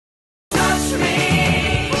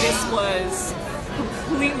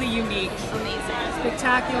amazing.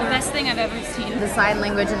 Spectacular. The best thing I've ever seen. The sign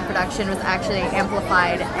language in production was actually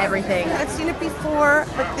amplified everything. I've seen it before,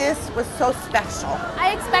 but this was so special.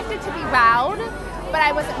 I expected to be wowed, but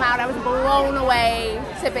I wasn't wowed. I was blown away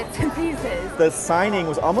to bits and pieces. The signing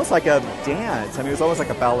was almost like a dance. I mean, it was almost like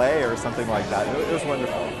a ballet or something like that. It was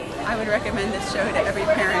wonderful. I would recommend this show to every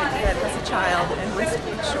parent that has a child and wants to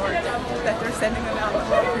make sure that they're sending them out in the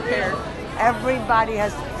world prepared. Everybody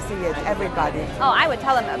has to see it, everybody. Oh, I would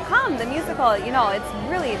tell them, come, the musical, you know,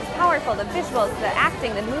 it's powerful, the visuals, the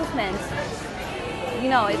acting, the movement. You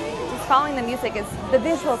know, it's just following the music, the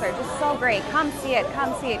visuals are just so great. Come see it,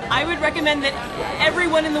 come see it. I would recommend that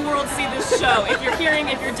everyone in the world see this show. If you're hearing,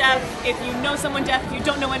 if you're deaf, if you know someone deaf, if you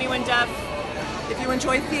don't know anyone deaf. If you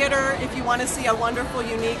enjoy theater, if you want to see a wonderful,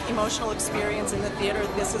 unique, emotional experience in the theater,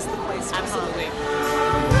 this is the place to Absolutely.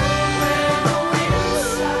 come.